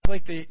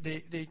like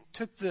they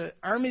took the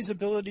army's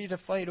ability to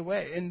fight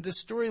away. And the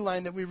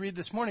storyline that we read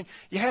this morning,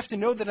 you have to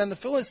know that on the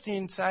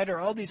Philistine side are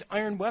all these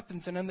iron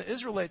weapons, and on the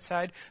Israelite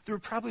side, there were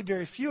probably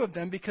very few of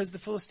them because the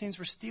Philistines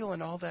were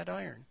stealing all that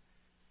iron.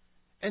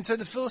 And so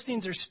the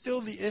Philistines are still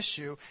the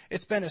issue.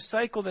 It's been a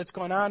cycle that's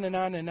gone on and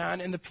on and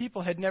on, and the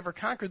people had never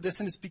conquered this.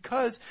 And it's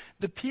because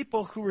the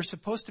people who were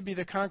supposed to be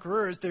the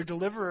conquerors, their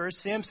deliverers,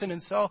 Samson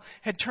and Saul,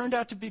 had turned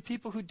out to be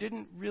people who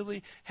didn't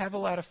really have a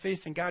lot of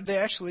faith in God. They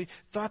actually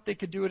thought they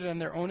could do it on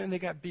their own, and they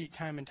got beat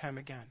time and time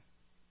again.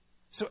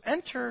 So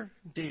enter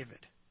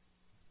David.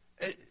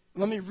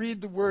 Let me read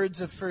the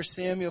words of 1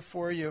 Samuel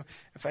for you,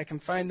 if I can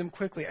find them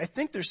quickly. I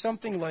think there's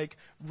something like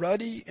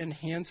ruddy and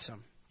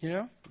handsome. You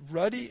know,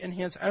 ruddy and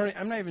handsome.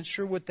 I'm not even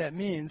sure what that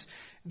means.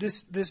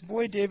 This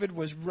boy David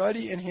was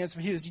ruddy and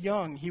handsome. He was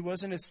young. He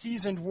wasn't a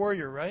seasoned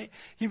warrior, right?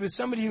 He was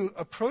somebody who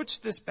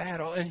approached this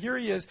battle, and here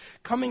he is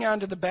coming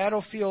onto the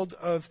battlefield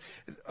of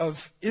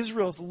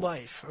Israel's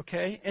life,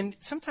 okay? And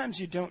sometimes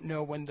you don't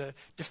know when the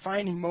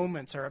defining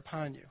moments are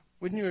upon you.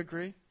 Wouldn't you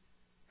agree?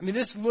 I mean,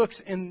 this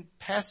looks in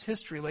past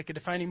history like a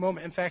defining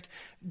moment. In fact,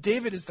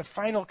 David is the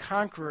final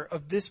conqueror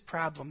of this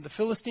problem. The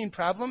Philistine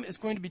problem is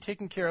going to be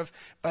taken care of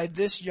by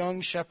this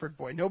young shepherd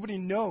boy. Nobody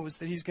knows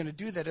that he's going to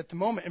do that at the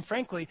moment. And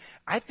frankly,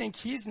 I think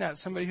he's not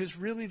somebody who's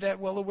really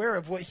that well aware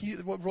of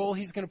what role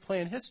he's going to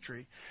play in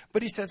history.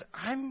 But he says,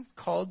 I'm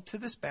called to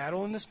this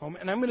battle in this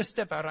moment, and I'm going to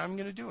step out and I'm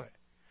going to do it.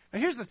 Now,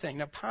 here's the thing.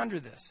 Now, ponder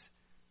this.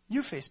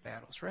 You face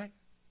battles, right?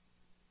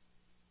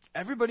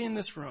 Everybody in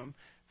this room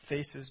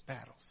faces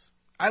battles.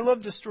 I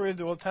love the story of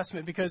the Old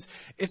Testament because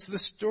it's the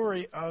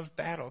story of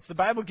battles. The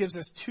Bible gives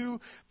us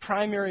two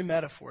primary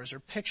metaphors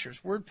or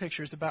pictures, word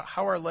pictures about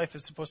how our life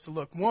is supposed to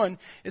look. One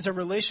is our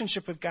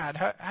relationship with God.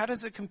 How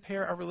does it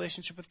compare our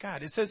relationship with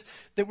God? It says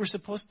that we're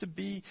supposed to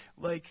be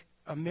like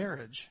a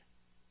marriage.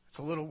 It's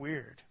a little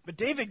weird. But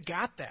David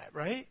got that,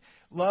 right?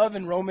 Love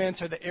and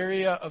romance are the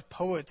area of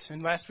poets.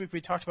 And last week we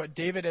talked about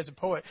David as a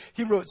poet.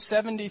 He wrote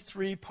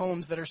 73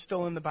 poems that are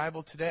still in the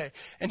Bible today.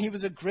 And he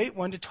was a great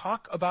one to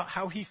talk about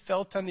how he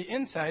felt on the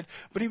inside.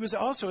 But he was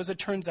also, as it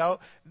turns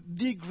out,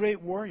 the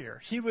great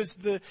warrior. He was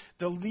the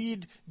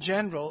lead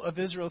general of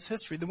Israel's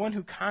history, the one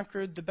who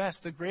conquered the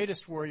best, the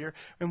greatest warrior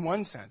in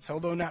one sense,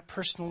 although not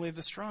personally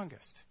the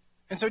strongest.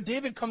 And so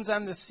David comes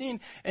on the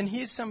scene, and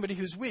he's somebody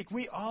who's weak.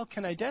 We all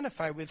can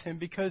identify with him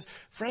because,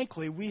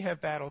 frankly, we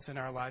have battles in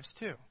our lives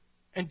too.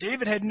 And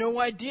David had no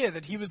idea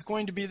that he was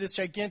going to be this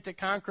gigantic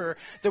conqueror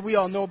that we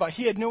all know about.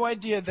 He had no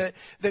idea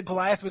that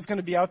Goliath was going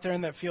to be out there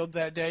in that field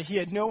that day. He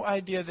had no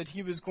idea that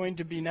he was going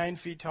to be 9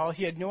 feet tall.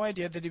 He had no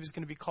idea that he was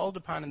going to be called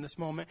upon in this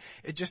moment.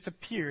 It just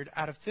appeared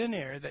out of thin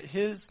air that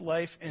his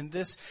life and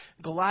this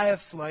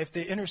Goliath's life,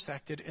 they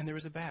intersected, and there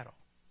was a battle.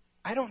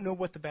 I don't know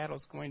what the battle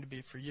is going to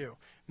be for you.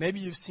 Maybe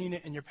you've seen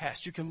it in your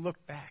past. You can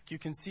look back. You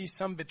can see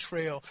some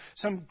betrayal,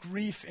 some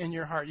grief in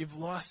your heart. You've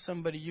lost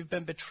somebody. You've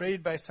been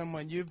betrayed by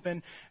someone. You've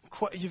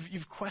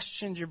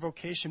questioned your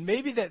vocation.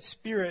 Maybe that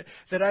spirit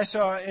that I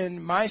saw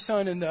in my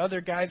son and the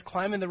other guys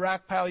climbing the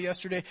rock pile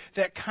yesterday,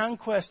 that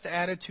conquest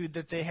attitude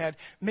that they had,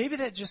 maybe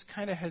that just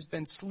kind of has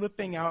been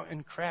slipping out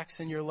in cracks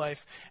in your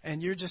life,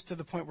 and you're just to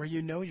the point where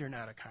you know you're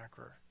not a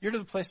conqueror. You're to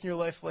the place in your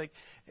life, like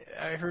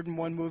I heard in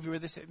one movie where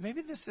they said,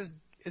 maybe this is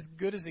as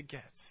good as it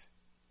gets.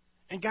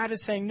 And God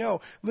is saying, no,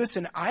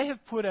 listen, I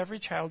have put every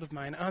child of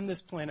mine on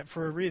this planet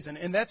for a reason.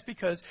 And that's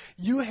because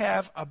you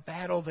have a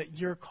battle that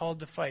you're called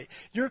to fight.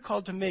 You're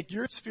called to make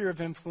your sphere of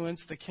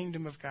influence the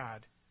kingdom of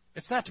God.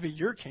 It's not to be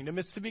your kingdom,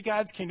 it's to be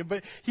God's kingdom.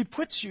 But he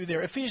puts you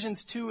there.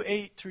 Ephesians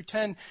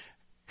 2:8-10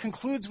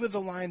 concludes with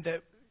the line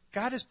that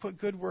God has put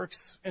good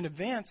works in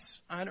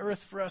advance on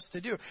earth for us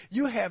to do.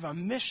 You have a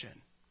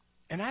mission.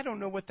 And I don't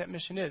know what that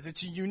mission is.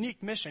 It's a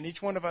unique mission.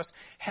 Each one of us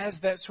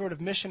has that sort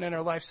of mission in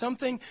our life,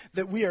 something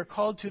that we are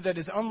called to that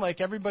is unlike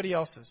everybody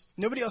else's.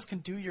 Nobody else can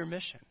do your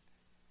mission.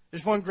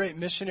 There's one great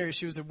missionary.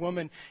 She was a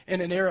woman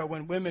in an era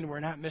when women were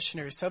not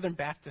missionaries, Southern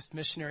Baptist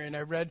missionary, and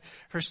I read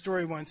her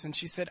story once, and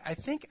she said, I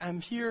think I'm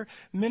here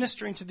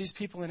ministering to these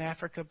people in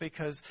Africa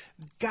because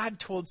God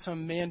told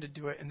some man to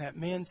do it, and that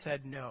man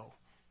said no.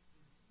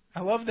 I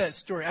love that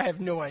story. I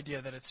have no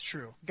idea that it's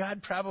true.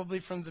 God probably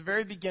from the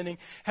very beginning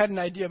had an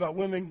idea about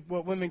women,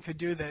 what women could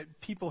do that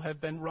people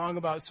have been wrong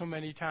about so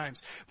many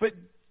times. But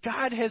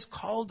God has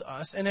called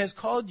us and has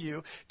called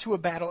you to a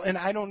battle, and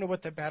I don't know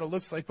what that battle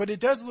looks like, but it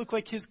does look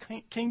like his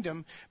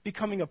kingdom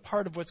becoming a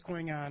part of what's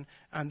going on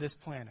this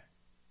planet.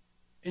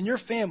 In your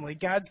family,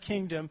 God's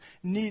kingdom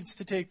needs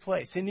to take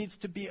place. It needs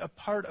to be a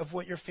part of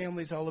what your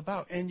family's all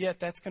about, and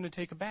yet that's going to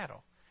take a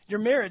battle. Your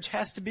marriage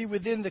has to be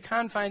within the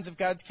confines of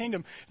God's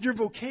kingdom. Your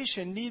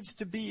vocation needs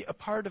to be a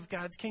part of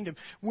God's kingdom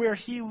where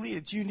he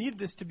leads. You need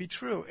this to be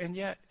true. And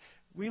yet,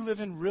 we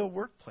live in real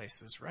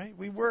workplaces, right?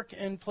 We work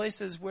in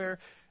places where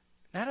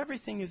not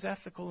everything is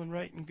ethical and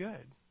right and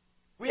good.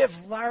 We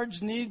have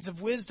large needs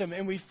of wisdom,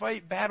 and we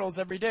fight battles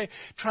every day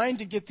trying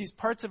to get these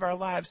parts of our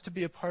lives to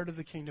be a part of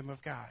the kingdom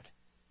of God.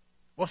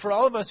 Well, for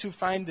all of us who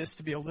find this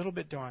to be a little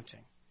bit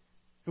daunting,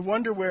 who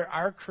wonder where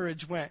our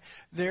courage went,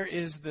 there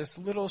is this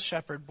little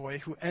shepherd boy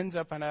who ends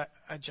up on a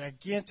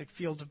gigantic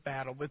field of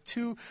battle with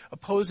two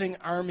opposing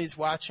armies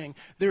watching.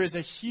 There is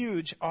a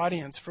huge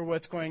audience for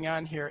what's going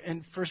on here.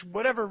 And for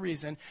whatever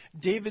reason,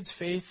 David's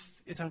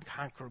faith is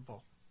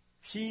unconquerable.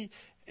 He,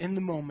 in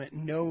the moment,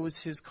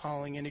 knows his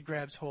calling and he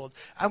grabs hold.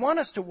 I want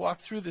us to walk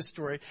through this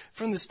story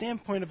from the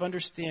standpoint of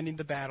understanding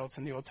the battles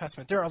in the Old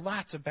Testament. There are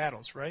lots of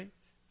battles, right?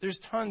 There's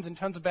tons and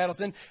tons of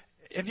battles. And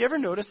have you ever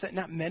noticed that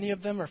not many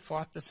of them are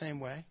fought the same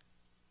way?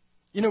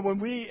 You know, when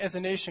we as a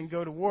nation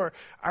go to war,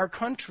 our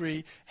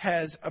country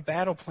has a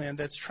battle plan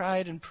that's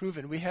tried and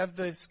proven. We have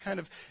this kind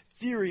of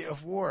theory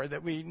of war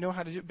that we know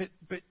how to do.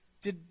 But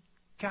did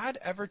God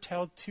ever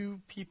tell two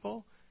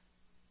people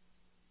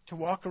to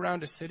walk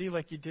around a city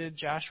like he did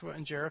Joshua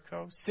and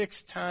Jericho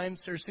 6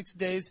 times or 6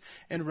 days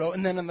in a row,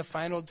 and then on the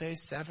final day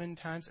 7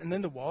 times, and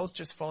then the walls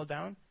just fall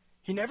down?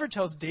 He never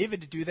tells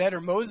David to do that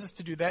or Moses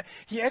to do that.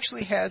 He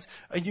actually has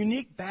a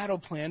unique battle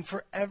plan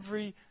for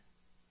every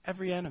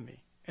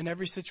enemy and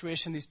every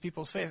situation these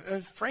people face.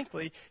 And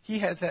frankly, he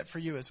has that for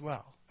you as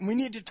well. And we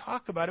need to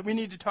talk about it. We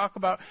need to talk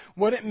about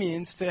what it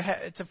means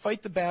to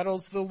fight the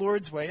battles the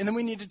Lord's way. And then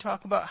we need to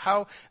talk about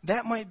how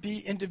that might be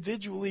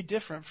individually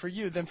different for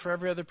you than for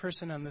every other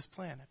person on this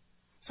planet.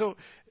 So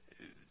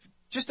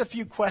just a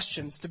few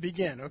questions to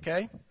begin,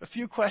 okay? A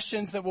few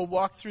questions that we'll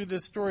walk through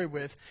this story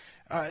with.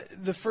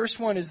 The first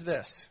one is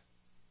this.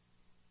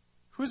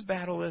 Whose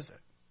battle is it?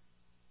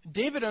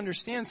 David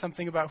understands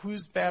something about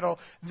whose battle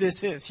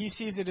this is. He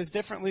sees it as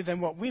differently than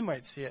what we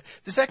might see it.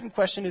 The second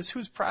question is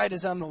whose pride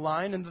is on the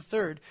line? And the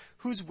third,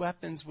 whose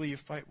weapons will you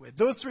fight with?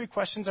 Those 3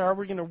 questions are how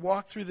we're going to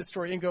walk through the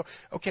story and go,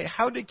 okay,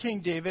 how did King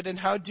David and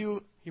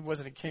he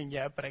wasn't a king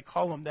yet, but I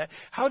call him that.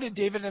 How did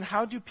David and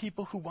how do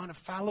people who want to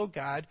follow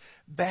God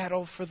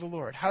battle for the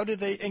Lord? How do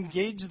they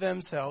engage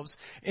themselves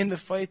in the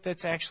fight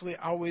that's actually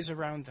always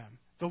around them?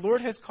 The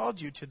Lord has called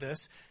you to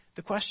this.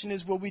 The question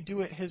is, will we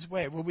do it his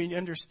way? Will we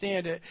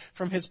understand it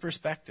from his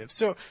perspective?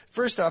 So,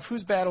 first off,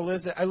 whose battle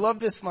is it? I love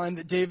this line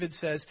that David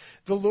says,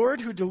 "The Lord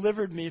who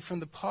delivered me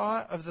from the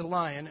paw of the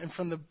lion and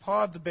from the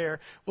paw of the bear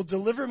will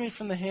deliver me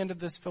from the hand of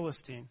this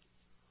Philistine."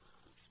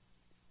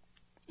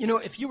 You know,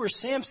 if you were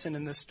Samson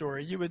in this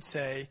story, you would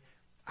say,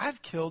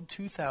 I've killed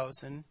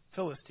 2,000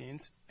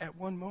 Philistines at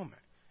one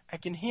moment. I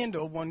can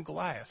handle one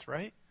Goliath,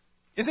 right?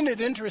 Isn't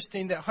it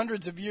interesting that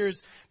hundreds of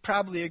years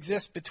probably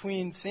exist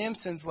between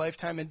Samson's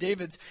lifetime and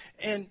David's,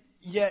 and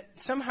yet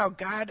somehow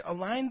God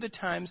aligned the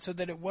time so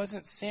that it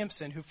wasn't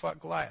Samson who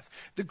fought Goliath.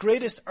 The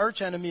greatest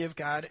archenemy of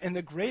God and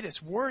the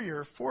greatest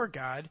warrior for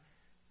God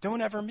don't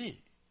ever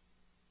meet.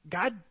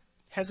 God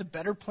has a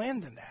better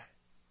plan than that.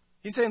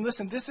 He's saying,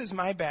 listen, this is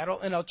my battle,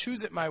 and I'll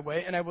choose it my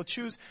way, and I will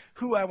choose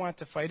who I want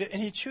to fight it.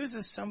 And he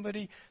chooses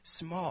somebody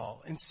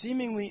small and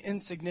seemingly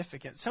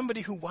insignificant,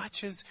 somebody who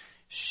watches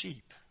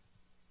sheep.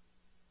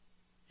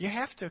 You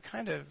have to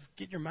kind of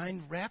get your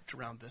mind wrapped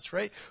around this,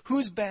 right?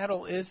 Whose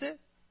battle is it?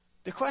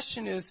 The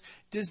question is,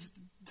 does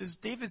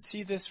David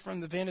see this from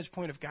the vantage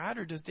point of God,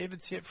 or does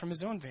David see it from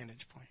his own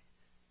vantage point?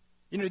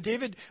 You know,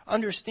 David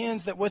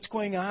understands that what's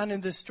going on in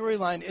this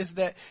storyline is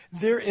that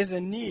there is a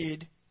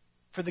need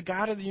for the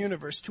God of the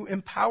universe to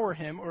empower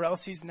him, or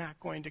else he's not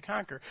going to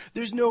conquer.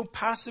 There's no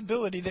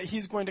possibility that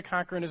he's going to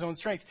conquer in his own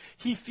strength.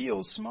 He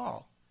feels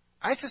small.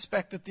 I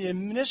suspect that the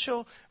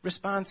initial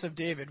response of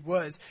David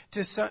was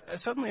to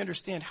suddenly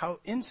understand how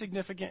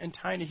insignificant and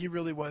tiny he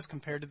really was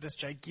compared to this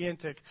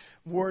gigantic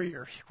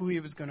warrior who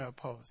he was going to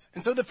oppose.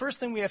 And so the first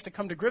thing we have to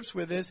come to grips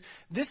with is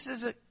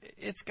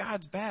it's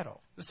God's battle.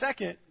 The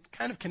second,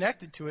 kind of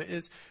connected to it,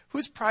 is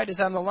whose pride is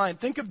on the line.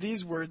 Think of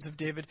these words of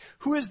David.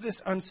 Who is this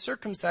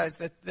uncircumcised?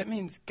 That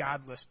means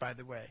godless, by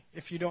the way.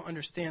 If you don't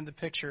understand the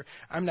picture,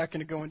 I'm not going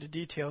to go into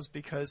details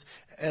because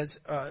as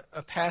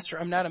a pastor,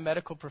 I'm not a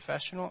medical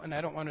professional, and I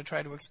don't want to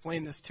try to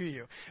explain this to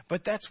you.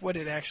 But that's what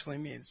it actually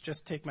means.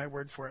 Just take my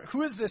word for it.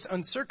 Who is this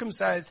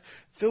uncircumcised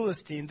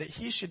Philistine that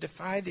he should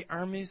defy the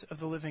armies of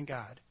the living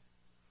God?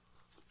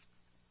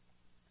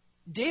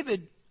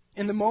 David,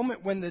 in the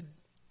moment when the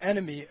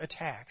enemy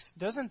attacks,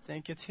 doesn't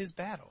think it's his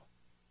battle.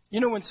 You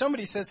know, when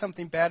somebody says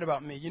something bad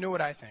about me, you know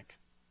what I think?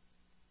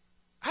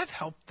 I've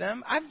helped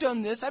them. I've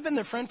done this. I've been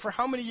their friend for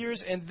how many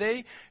years, and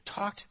they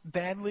talked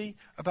badly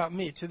about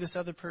me to this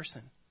other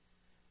person.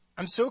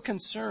 I'm so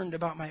concerned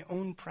about my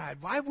own pride.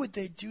 Why would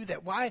they do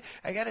that? Why?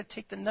 I got to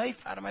take the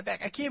knife out of my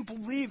back. I can't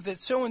believe that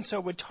so-and-so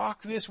would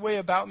talk this way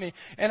about me.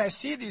 And I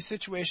see these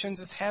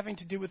situations as having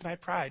to do with my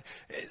pride.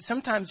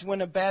 Sometimes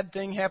when a bad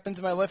thing happens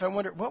in my life, I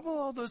wonder, what will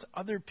all those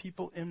other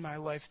people in my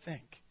life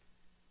think?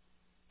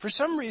 For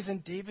some reason,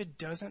 David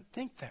doesn't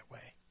think that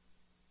way.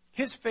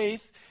 His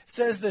faith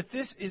says that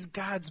this is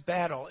God's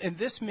battle, and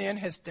this man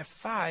has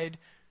defied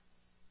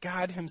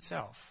God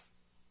himself.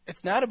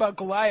 It's not about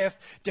Goliath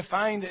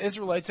defying the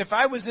Israelites. If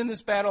I was in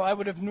this battle, I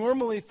would have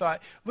normally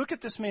thought, look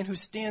at this man who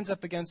stands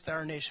up against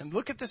our nation.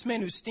 Look at this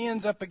man who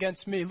stands up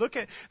against me. Look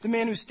at the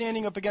man who's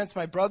standing up against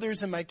my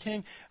brothers and my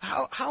king.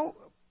 How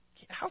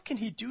can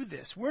he do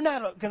this? We're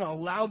not going to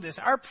allow this.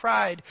 Our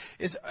pride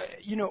is,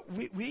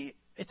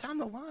 it's on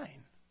the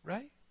line,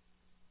 right?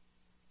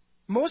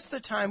 Most of the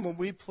time when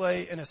we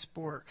play in a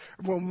sport,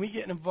 or when we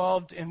get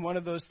involved in one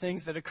of those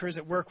things that occurs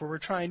at work where we're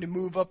trying to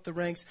move up the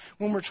ranks,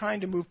 when we're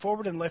trying to move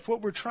forward in life,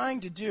 what we're trying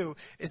to do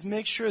is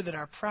make sure that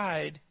our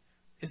pride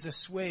is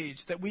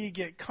assuaged, that we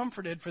get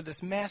comforted for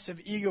this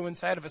massive ego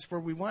inside of us where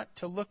we want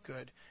to look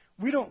good.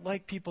 We don't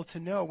like people to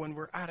know when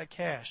we're out of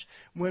cash,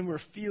 when we're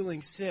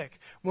feeling sick,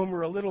 when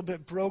we're a little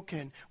bit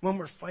broken, when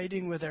we're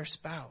fighting with our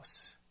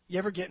spouse. You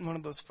ever get in one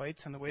of those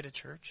fights on the way to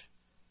church?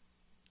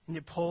 And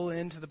you pull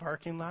into the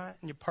parking lot,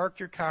 and you park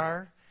your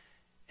car,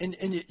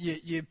 and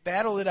you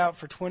battle it out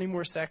for 20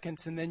 more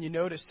seconds, and then you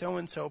notice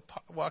so-and-so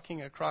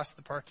walking across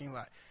the parking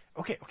lot.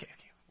 Okay,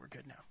 we're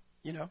good now,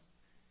 you know?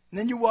 And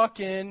then you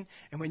walk in,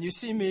 and when you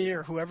see me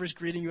or whoever's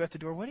greeting you at the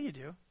door, what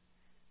do?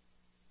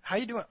 How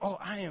you doing? Oh,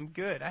 I am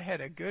good. I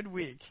had a good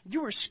week.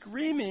 You were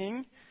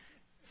screaming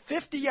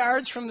 50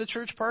 yards from the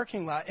church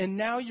parking lot, and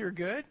now you're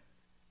good?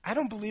 I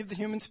don't believe the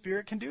human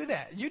spirit can do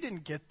that. You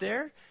didn't get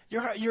there.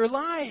 You're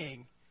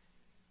lying.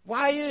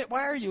 Why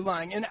are you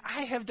lying? And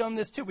I have done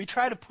this too. We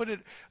try to put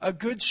a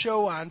good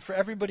show on for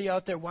everybody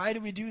out there. Why do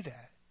we do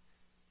that?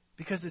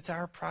 Because it's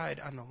our pride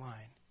on the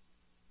line.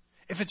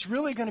 If it's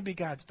really going to be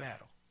God's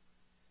battle,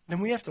 then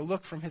we have to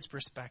look from his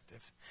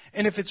perspective.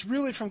 And if it's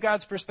really from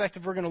God's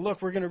perspective we're going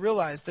to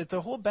realize that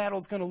the whole battle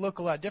is going to look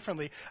a lot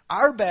differently.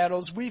 Our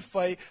battles we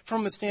fight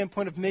from a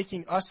standpoint of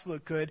making us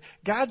look good.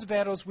 God's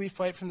battles we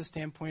fight from the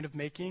standpoint of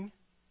making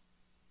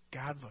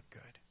God look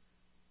good.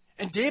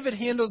 And David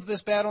handles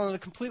this battle in a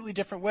completely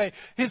different way.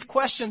 His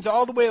questions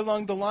all the way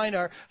along the line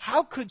are,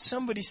 how could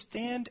somebody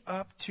stand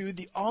up to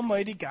the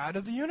almighty God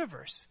of the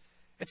universe?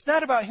 It's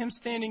not about him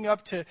standing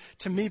up to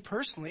me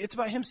personally. It's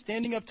about him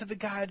standing up to the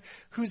God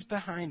who's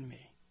behind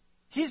me.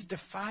 He's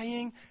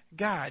defying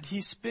God.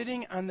 He's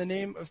spitting on the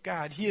name of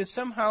God. He has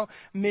somehow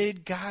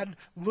made God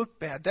look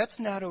bad. That's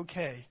not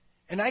okay.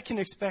 And I can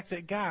expect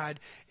that God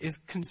is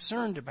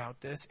concerned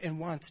about this and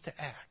wants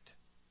to act.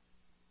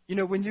 You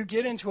know, when you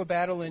get into a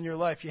battle in your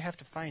life, you have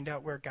to find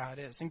out where God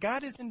is. And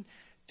God is in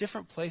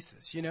different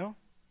places, you know.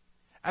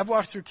 I've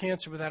walked through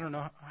cancer with I don't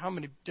know how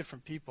many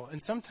different people.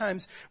 And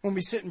sometimes when we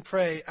sit and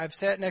pray, I've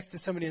sat next to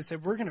somebody and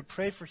said, we're going to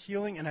pray for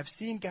healing, and I've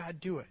seen God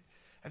do it.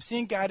 I've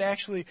seen God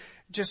actually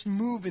just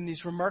move in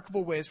these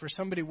remarkable ways where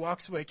somebody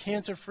walks away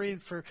cancer-free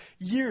for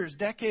years,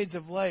 decades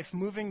of life,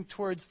 moving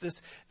towards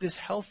this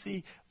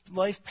healthy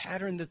life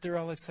pattern that they're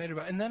all excited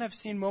about. And then I've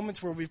seen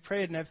moments where we've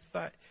prayed and I've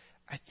thought,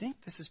 I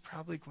think this is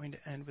probably going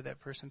to end with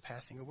that person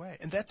passing away.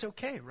 And that's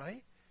okay,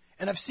 right?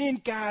 And I've seen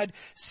God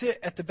sit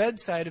at the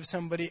bedside of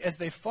somebody as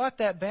they fought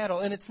that battle.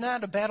 And it's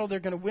not a battle they're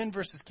going to win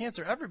versus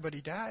cancer. Everybody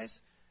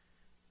dies.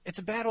 It's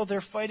a battle they're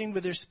fighting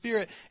with their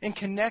spirit in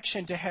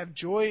connection to have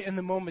joy in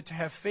the moment, to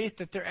have faith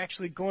that they're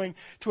actually going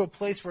to a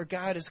place where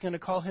God is going to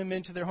call him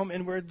into their home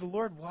and where the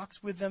Lord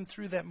walks with them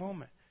through that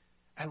moment.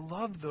 I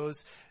love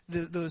those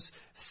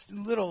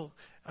little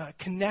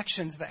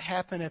connections that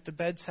happen at the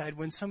bedside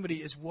when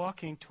somebody is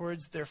walking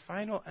towards their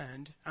final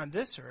end on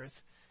this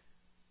earth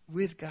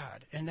with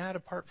God and not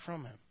apart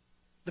from him.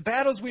 The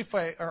battles we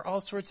fight are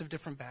all sorts of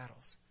different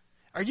battles.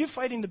 Are you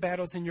fighting the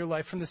battles in your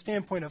life from the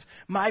standpoint of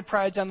my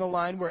pride's on the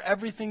line, where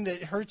everything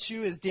that hurts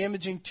you is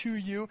damaging to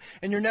you,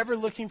 and you're never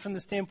looking from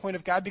the standpoint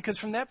of God? Because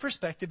from that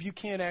perspective, you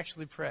can't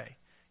actually pray.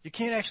 You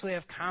can't actually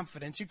have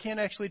confidence. You can't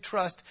actually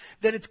trust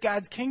that it's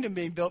God's kingdom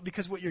being built,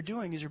 because what you're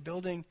doing is you're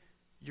building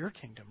your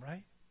kingdom,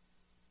 right?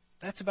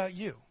 That's about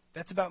you.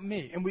 That's about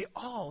me. And we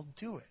all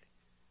do it.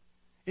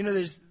 You know,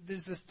 there's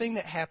this thing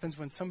that happens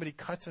when somebody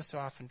cuts us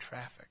off in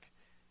traffic.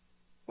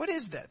 What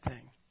is that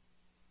thing?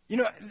 You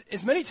know,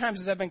 as many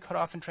times as I've been cut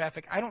off in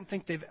traffic, I don't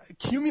think they've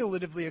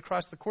cumulatively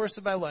across the course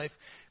of my life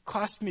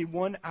cost me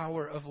 1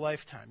 hour of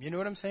lifetime. You know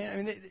what I'm saying? I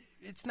mean,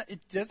 it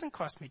doesn't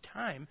cost me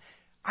time.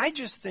 I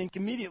just think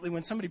immediately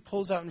when somebody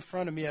pulls out in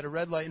front of me at a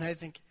red light, and I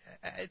think,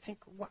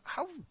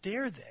 how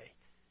dare they?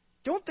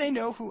 Don't they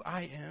know who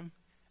I am?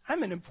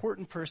 I'm an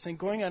important person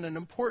going on an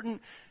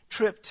important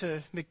trip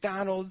to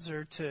McDonald's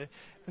or to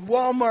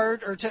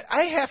Walmart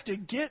I have to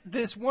get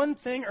this one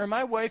thing or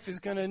my wife is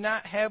going to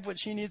not have what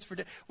she needs for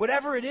dinner.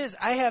 Whatever it is,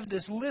 I have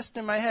this list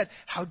in my head.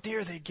 How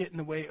dare they get in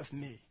the way of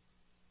me?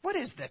 What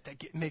is that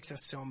makes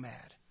us so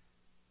mad?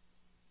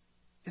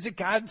 Is it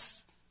God's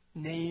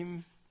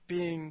name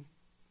being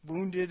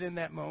wounded in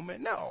that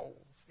moment? No,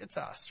 it's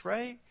us,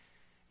 right?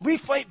 We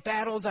fight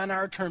battles on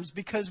our terms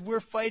because we're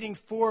fighting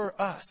for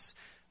us.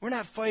 We're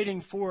not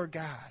fighting for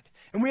God.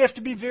 And we have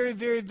to be very,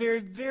 very, very,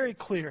 very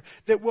clear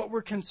that what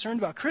we're concerned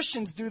about.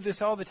 Christians do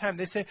this all the time.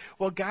 They say,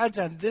 well, God's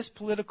on this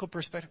political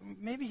perspective.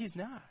 Maybe he's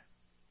not.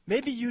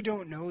 Maybe you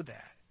don't know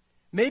that.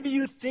 Maybe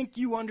you think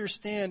you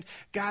understand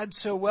God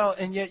so well,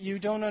 and yet you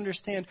don't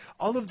understand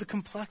all of the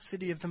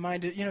complexity of the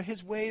mind. You know,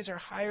 his ways are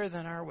higher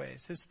than our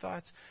ways. His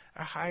thoughts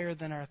are higher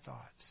than our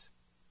thoughts.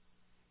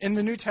 In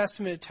the New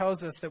Testament, it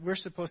tells us that we're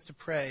supposed to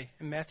pray.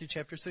 In Matthew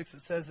chapter 6,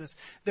 it says this,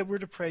 that we're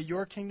to pray,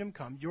 your kingdom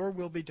come, your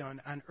will be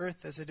done on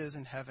earth as it is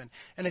in heaven.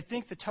 And I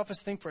think the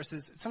toughest thing for us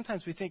is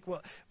sometimes we think,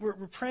 well, we're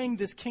praying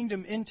this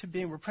kingdom into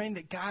being. We're praying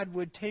that God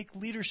would take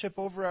leadership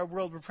over our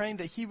world. We're praying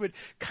that he would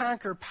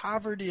conquer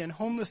poverty and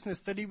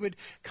homelessness, that he would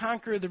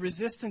conquer the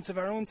resistance of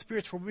our own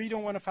spirits where we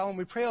don't want to follow him.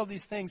 We pray all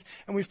these things,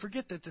 and we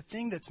forget that the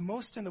thing that's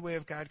most in the way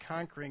of God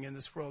conquering in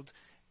this world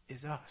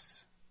is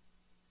us.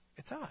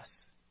 It's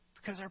us.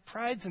 Because our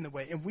pride's in the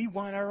way, and we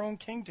want our own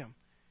kingdom.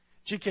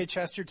 G.K.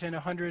 Chesterton,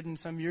 100 and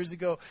some years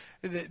ago,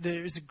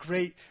 there's a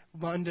great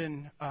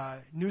London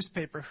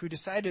newspaper who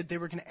decided they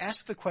were going to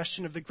ask the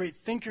question of the great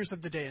thinkers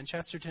of the day, and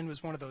Chesterton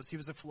was one of those. He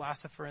was a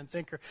philosopher and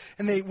thinker.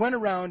 And they went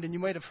around, and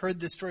you might have heard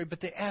this story, but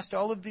they asked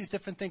all of these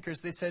different thinkers,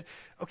 they said,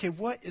 okay,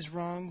 what is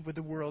wrong with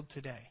the world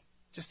today?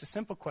 Just a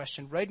simple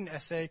question. Write an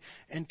essay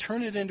and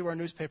turn it into our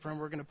newspaper, and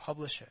we're going to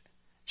publish it.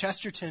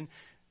 Chesterton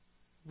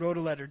wrote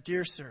a letter,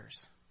 Dear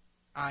Sirs,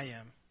 I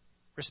am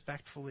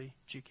respectfully,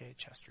 G.K.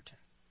 Chesterton.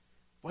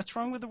 What's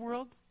wrong with the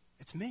world?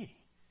 It's me.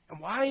 And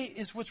why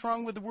is what's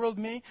wrong with the world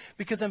me?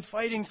 Because I'm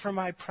fighting for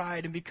my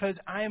pride, and because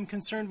I am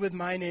concerned with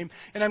my name,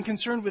 and I'm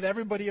concerned with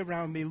everybody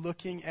around me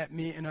looking at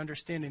me and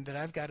understanding that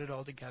I've got it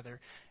all together,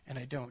 and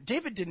I don't.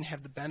 David didn't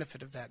have the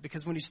benefit of that,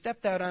 because when he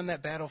stepped out on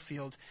that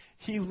battlefield,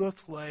 he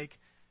looked like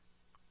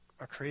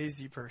a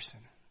crazy person,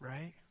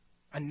 right?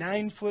 A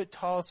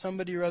 9-foot-tall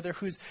somebody or other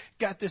who's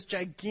got this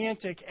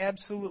gigantic,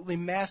 absolutely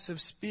massive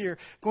spear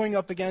going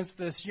up against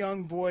this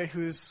young boy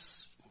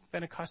who's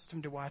been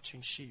accustomed to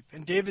watching sheep.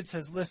 And David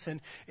says, listen,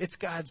 it's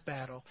God's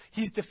battle.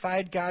 He's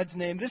defied God's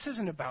name. This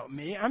isn't about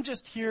me. I'm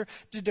just here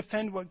to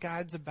defend what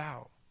God's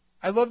about.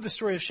 I love the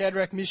story of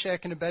Shadrach,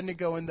 Meshach, and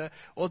Abednego in the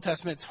Old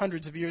Testament. It's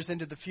hundreds of years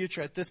into the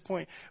future at this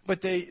point.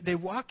 But they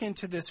walk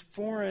into this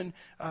foreign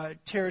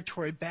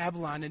territory,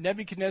 Babylon, and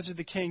Nebuchadnezzar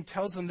the king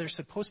tells them they're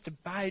supposed to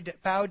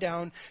bow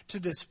down to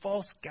this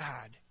false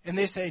god. And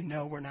they say,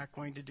 no, we're not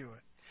going to do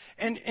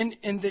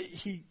it.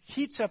 He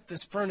heats up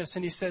this furnace,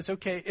 and he says,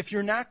 okay, if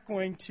you're not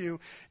going to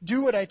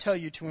do what I tell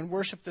you to and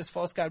worship this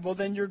false god, well,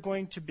 then you're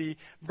going to be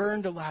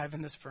burned alive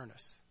in this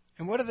furnace.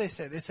 And what do they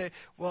say? They say,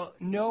 well,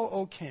 no,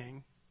 O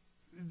king,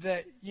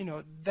 that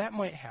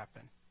might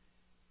happen.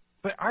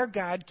 But our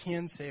God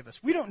can save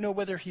us. We don't know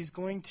whether he's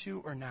going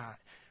to or not,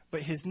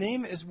 but his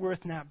name is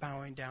worth not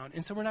bowing down,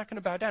 and so we're not going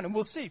to bow down. And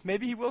we'll see.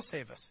 Maybe he will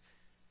save us.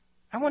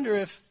 I wonder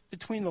if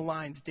between the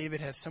lines,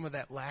 David has some of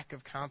that lack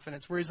of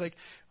confidence where he's like,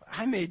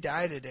 I may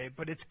die today,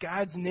 but it's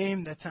God's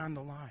name that's on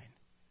the line.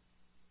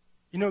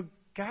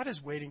 God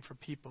is waiting for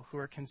people who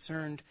are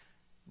concerned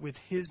with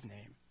his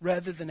name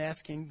rather than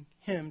asking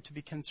him to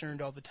be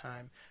concerned all the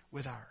time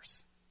with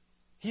ours.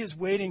 He is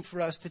waiting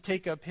for us to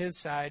take up his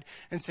side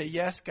and say,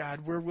 yes,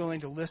 God, we're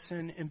willing to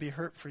listen and be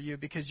hurt for you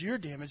because you're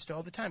damaged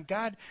all the time.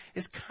 God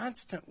is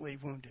constantly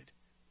wounded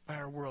by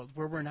our world,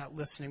 where we're not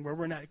listening, where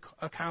we're not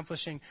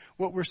accomplishing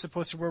what we're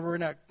supposed to, where we're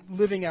not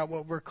living out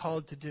what we're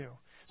called to do.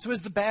 So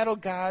is the battle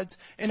God's?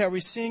 And are we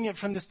seeing it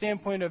from the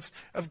standpoint of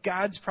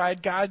God's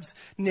pride, God's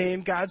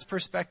name, God's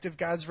perspective,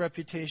 God's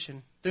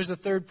reputation? There's a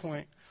third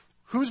point.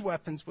 Whose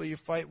weapons will you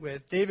fight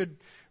with? David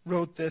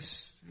wrote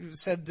this,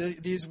 said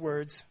these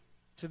words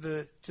to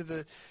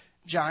the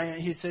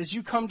giant. He says,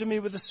 you come to me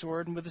with a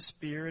sword and with a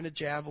spear and a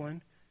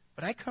javelin,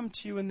 but I come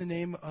to you in the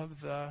name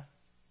of the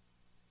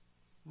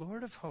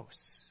Lord of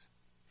hosts.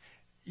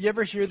 You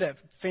ever hear that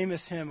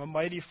famous hymn, A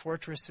Mighty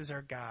Fortress is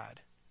Our God?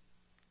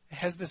 It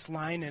has this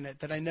line in it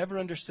that I never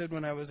understood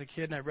when I was a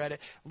kid and I read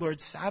it.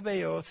 Lord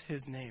Sabaoth,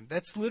 his name.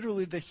 That's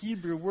literally the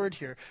Hebrew word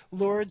here.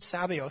 Lord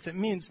Sabaoth. It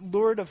means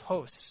Lord of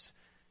hosts.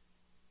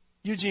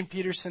 Eugene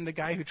Peterson, the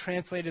guy who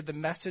translated the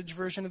Message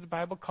version of the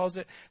Bible, calls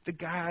it the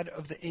God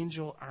of the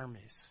angel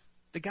armies.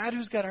 The God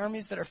who's got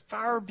armies that are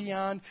far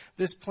beyond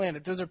this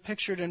planet. Those are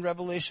pictured in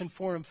Revelation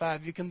 4 and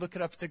 5. You can look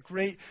it up. It's a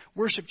great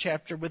worship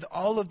chapter with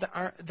all of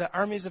the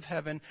armies of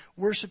heaven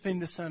worshiping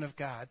the Son of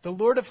God. The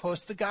Lord of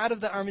hosts, the God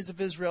of the armies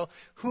of Israel,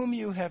 whom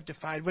you have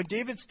defied. When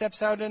David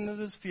steps out into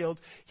this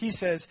field, he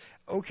says,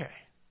 okay,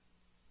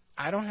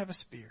 I don't have a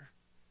spear.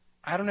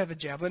 I don't have a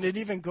javelin. It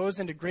even goes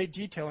into great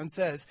detail and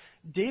says,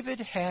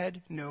 David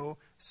had no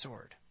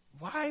sword.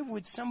 Why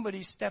would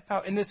somebody step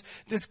out? And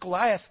this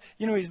Goliath,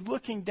 he's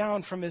looking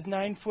down from his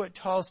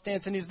 9-foot-tall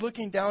stance, and he's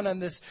looking down on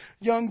this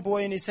young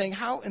boy, and he's saying,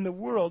 how in the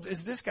world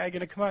is this guy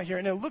going to come out here?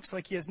 And it looks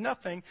like he has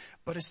nothing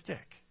but a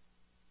stick.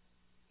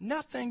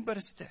 Nothing but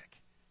a stick.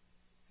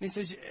 And he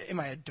says, am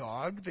I a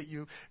dog that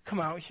you come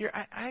out here?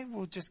 I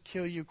will just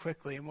kill you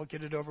quickly, and we'll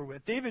get it over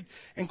with. David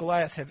and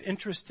Goliath have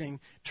interesting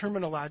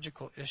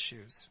terminological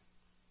issues.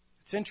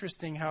 It's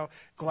interesting how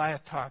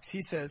Goliath talks.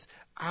 He says,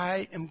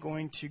 I am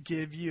going to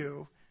give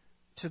you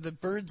to the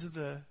birds of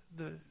the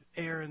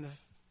air and the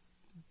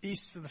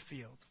beasts of the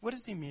field. What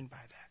does he mean by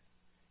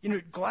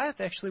that?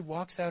 Goliath actually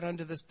walks out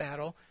onto this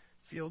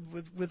battlefield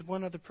with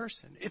one other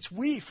person. It's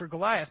we for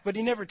Goliath, but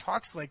he never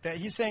talks like that.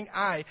 He's saying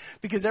I,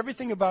 because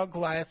everything about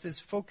Goliath is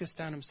focused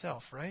on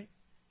himself, right?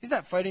 He's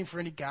not fighting for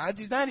any gods.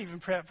 He's not even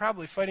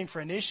probably fighting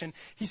for a nation.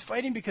 He's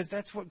fighting because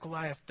that's what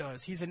Goliath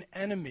does. He's an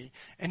enemy,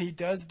 and he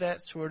does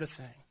that sort of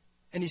thing.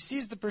 And he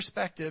sees the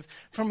perspective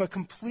from a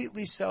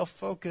completely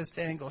self-focused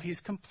angle.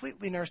 He's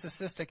completely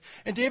narcissistic.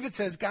 And David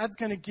says, God's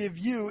going to give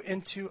you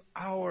into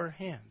our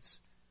hands.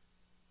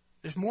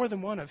 There's more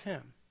than one of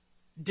him.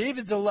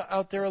 David's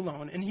out there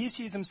alone, and he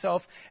sees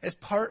himself as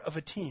part of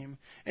a team.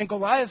 And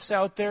Goliath's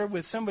out there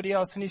with somebody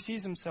else, and he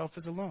sees himself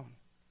as alone.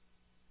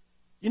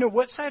 You know,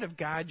 what side of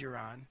God you're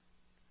on,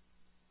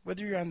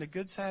 whether you're on the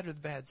good side or the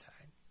bad side,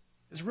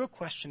 is a real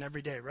question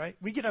every day, right?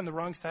 We get on the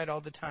wrong side all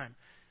the time.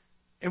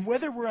 And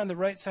whether we're on the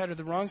right side or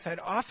the wrong side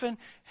often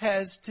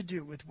has to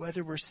do with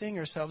whether we're seeing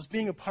ourselves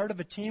being a part of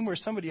a team where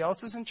somebody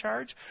else is in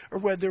charge, or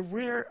whether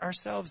we're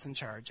ourselves in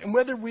charge. And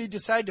whether we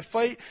decide to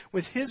fight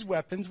with his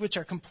weapons, which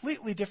are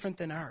completely different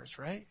than ours,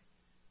 right?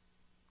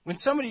 When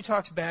somebody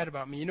talks bad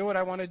about me, you know what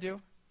I want to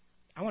do?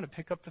 I want to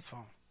pick up the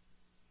phone.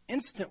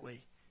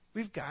 Instantly,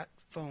 we've got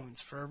phones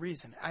for a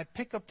reason. I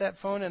pick up that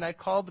phone and I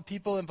call the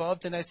people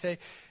involved and I say,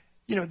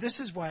 you know, this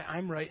is why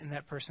I'm right and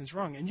that person's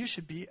wrong, and you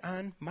should be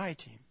on my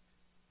team.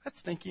 That's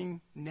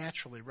thinking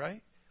naturally,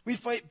 right? We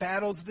fight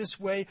battles this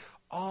way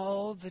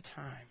all the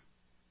time.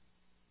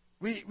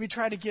 We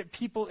try to get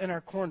people in our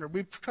corner.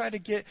 We try to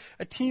get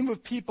a team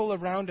of people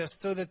around us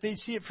so that they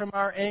see it from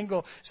our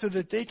angle, so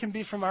that they can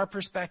be from our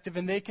perspective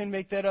and they can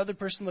make that other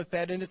person look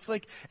bad. And it's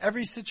like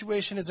every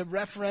situation is a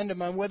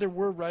referendum on whether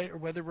we're right or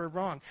whether we're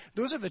wrong.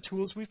 Those are the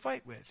tools we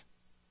fight with.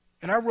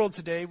 In our world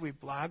today, we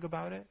blog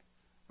about it.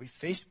 We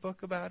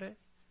Facebook about it.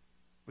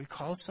 We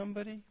call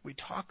somebody, we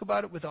talk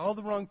about it with all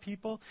the wrong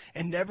people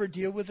and never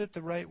deal with it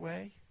the right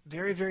way.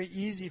 Very, very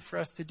easy for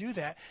us to do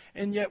that.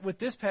 And yet what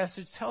this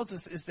passage tells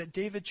us is that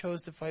David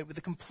chose to fight with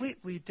a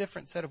completely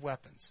different set of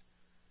weapons.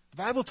 The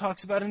Bible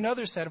talks about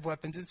another set of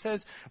weapons. It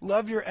says,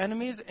 love your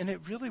enemies, and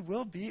it really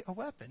will be a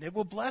weapon. It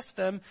will bless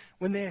them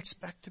when they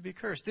expect to be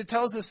cursed. It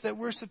tells us that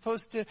we're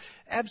supposed to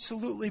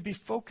absolutely be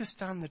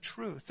focused on the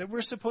truth, that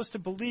we're supposed to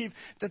believe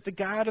that the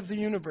God of the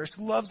universe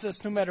loves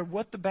us no matter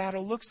what the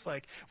battle looks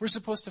like. We're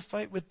supposed to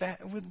fight with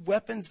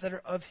weapons that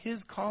are of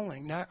his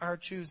calling, not our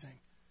choosing.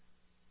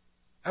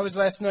 I was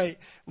last night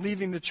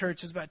leaving the church.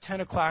 It was about 10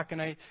 o'clock, and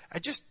I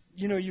just,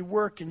 you know, you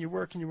work and you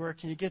work and you work,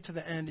 and you get to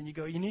the end and you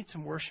go, you need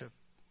some worship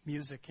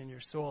music in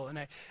your soul.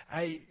 And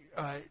I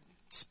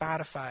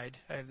Spotified.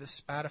 I have this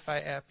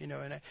Spotify app, you know,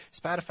 and I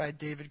Spotified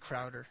David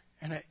Crowder.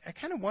 And I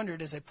kind of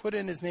wondered as I put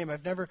in his name,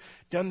 I've never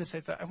done this,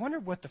 I thought, I wonder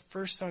what the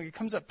first song, it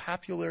comes up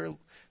popular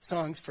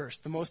songs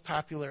first, the most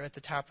popular at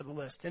the top of the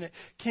list. And it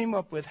came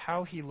up with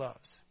How He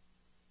Loves.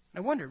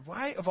 I wondered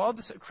why, of all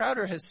this,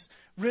 Crowder has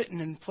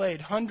written and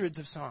played hundreds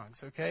of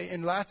songs, okay?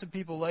 And lots of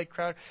people like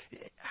Crowder.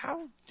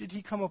 How did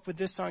he come up with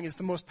this song as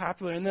the most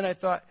popular? And then I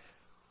thought,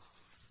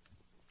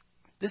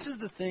 this is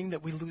the thing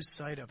that we lose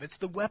sight of. It's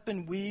the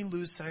weapon we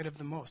lose sight of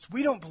the most.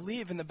 We don't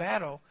believe in the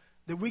battle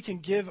that we can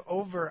give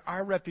over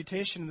our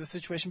reputation in the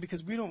situation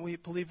because we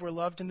don't believe we're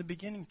loved in the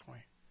beginning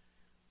point.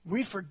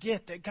 We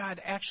forget that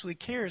God actually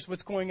cares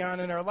what's going on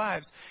in our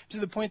lives to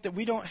the point that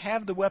we don't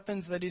have the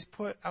weapons that he's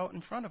put out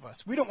in front of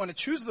us. We don't want to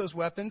choose those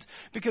weapons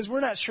because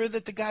we're not sure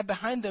that the God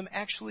behind them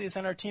actually is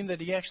on our team,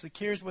 that he actually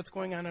cares what's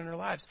going on in our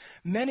lives.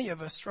 Many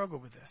of us struggle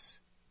with this.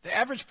 The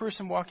average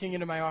person walking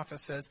into my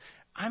office says,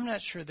 I'm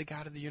not sure the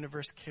God of the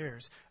universe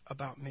cares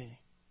about me.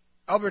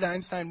 Albert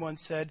Einstein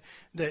once said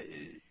that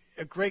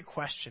a great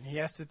question. He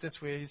asked it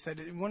this way. He said,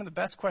 one of the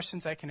best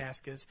questions I can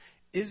ask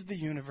is the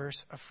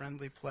universe a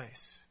friendly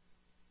place?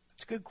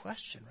 That's a good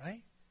question,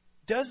 right?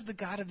 Does the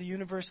God of the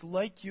universe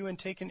like you and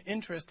take an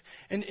interest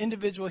in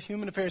individual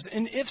human affairs?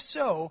 And if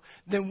so,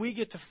 then we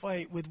get to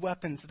fight with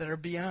weapons that are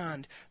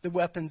beyond the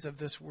weapons of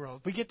this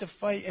world. We get to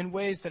fight in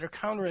ways that are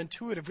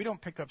counterintuitive. We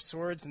don't pick up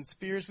swords and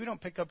spears. We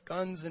don't pick up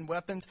guns and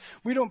weapons.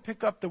 We don't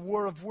pick up the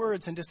war of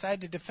words and decide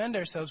to defend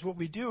ourselves. What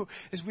we do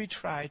is we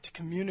try to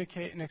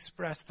communicate and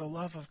express the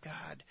love of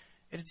God.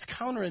 It's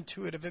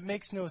counterintuitive. It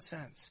makes no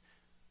sense.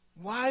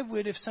 Why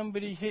would, if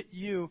somebody hit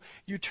you,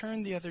 you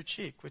turn the other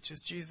cheek, which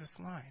is Jesus'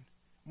 line?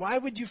 Why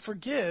would you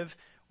forgive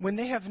when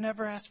they have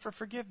never asked for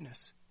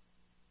forgiveness?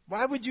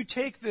 Why would you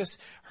take this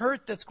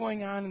hurt that's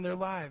going on in their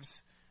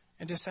lives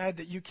and decide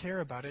that you care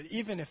about it,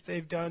 even if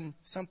they've done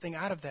something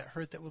out of that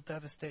hurt that will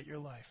devastate your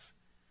life?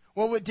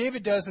 Well, what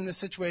David does in this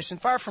situation,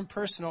 far from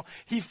personal,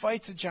 he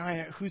fights a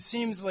giant who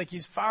seems like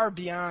he's far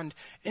beyond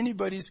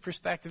anybody's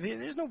perspective.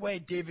 There's no way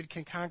David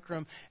can conquer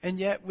him, and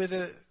yet with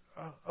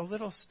a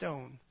little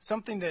stone,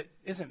 something that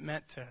isn't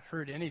meant to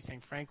hurt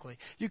anything, frankly.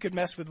 You could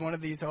mess with one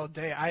of these all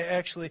day. I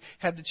actually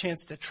had the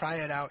chance to try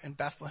it out in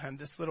Bethlehem.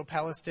 This little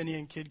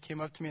Palestinian kid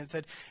came up to me and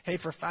said, hey,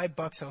 for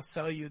 $5 I'll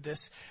sell you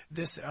this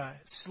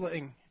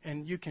sling,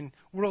 and you can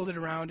whirl it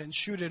around and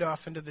shoot it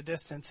off into the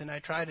distance. And I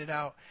tried it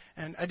out,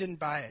 and I didn't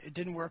buy it. It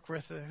didn't work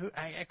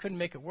I couldn't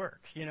make it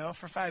work, you know.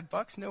 For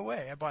 $5, no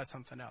way. I bought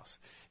something else,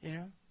 you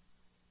know.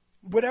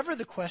 Whatever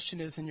the question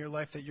is in your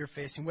life that you're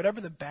facing, whatever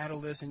the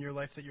battle is in your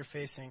life that you're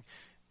facing,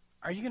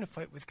 are you going to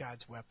fight with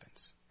God's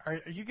weapons? Are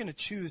you going to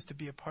choose to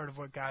be a part of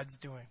what God's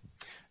doing?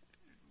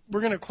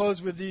 we're going to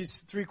close with these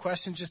 3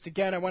 questions. Just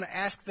again, I want to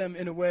ask them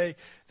in a way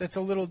that's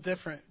a little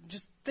different.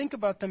 Just think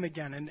about them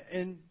again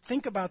and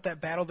think about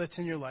that battle that's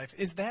in your life.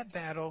 Is that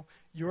battle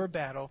your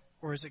battle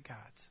or is it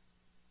God's?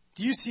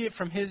 Do you see it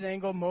from his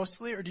angle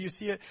mostly, or do you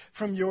see it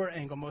from your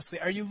angle mostly?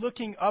 Are you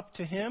looking up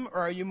to him,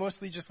 or are you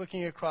mostly just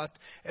looking across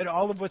at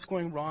all of what's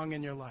going wrong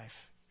in your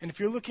life? And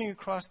if you're looking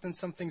across, then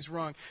something's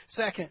wrong.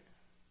 Second,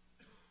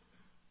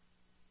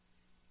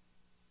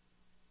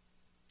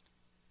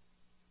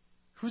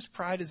 whose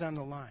pride is on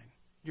the line?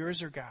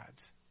 Yours or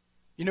God's?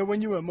 You know,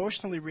 when you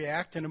emotionally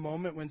react in a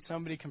moment when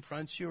somebody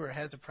confronts you or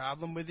has a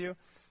problem with you,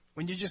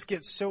 when you just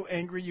get so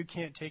angry you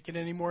can't take it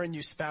anymore and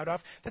you spout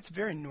off, that's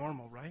very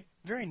normal, right?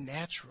 Very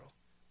natural.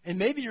 And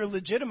maybe you're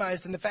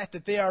legitimized in the fact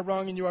that they are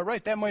wrong and you are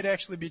right. That might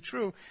actually be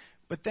true.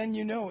 But then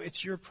you know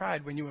it's your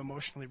pride when you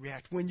emotionally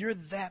react. When you're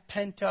that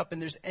pent up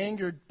and there's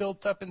anger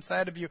built up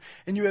inside of you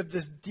and you have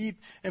this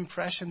deep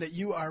impression that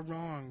you are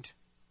wronged,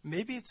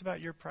 maybe it's about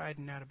your pride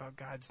and not about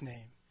God's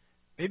name.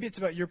 Maybe it's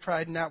about your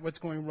pride and not what's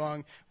going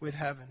wrong with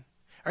heaven.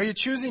 Are you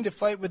choosing to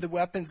fight with the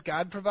weapons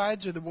God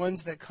provides or the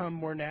ones that come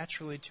more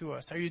naturally to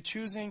us? Are you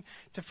choosing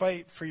to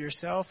fight for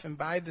yourself and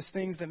buy the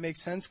things that make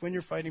sense when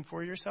you're fighting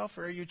for yourself?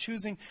 Or are you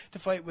choosing to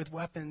fight with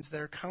weapons that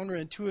are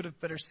counterintuitive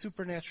but are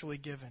supernaturally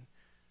given?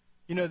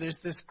 You know, there's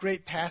this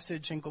great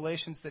passage in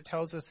Galatians that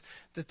tells us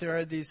that there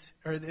are these,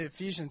 or the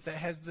Ephesians, that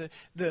has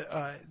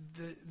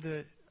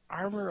the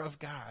armor of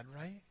God,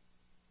 right?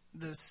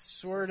 The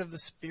sword of the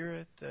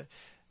Spirit, the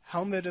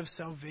helmet of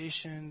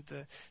salvation,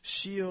 the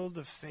shield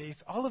of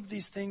faith. All of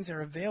these things are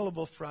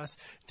available for us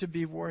to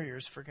be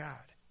warriors for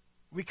God.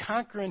 We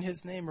conquer in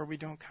his name or we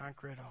don't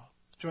conquer at all.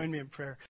 Join me in prayer.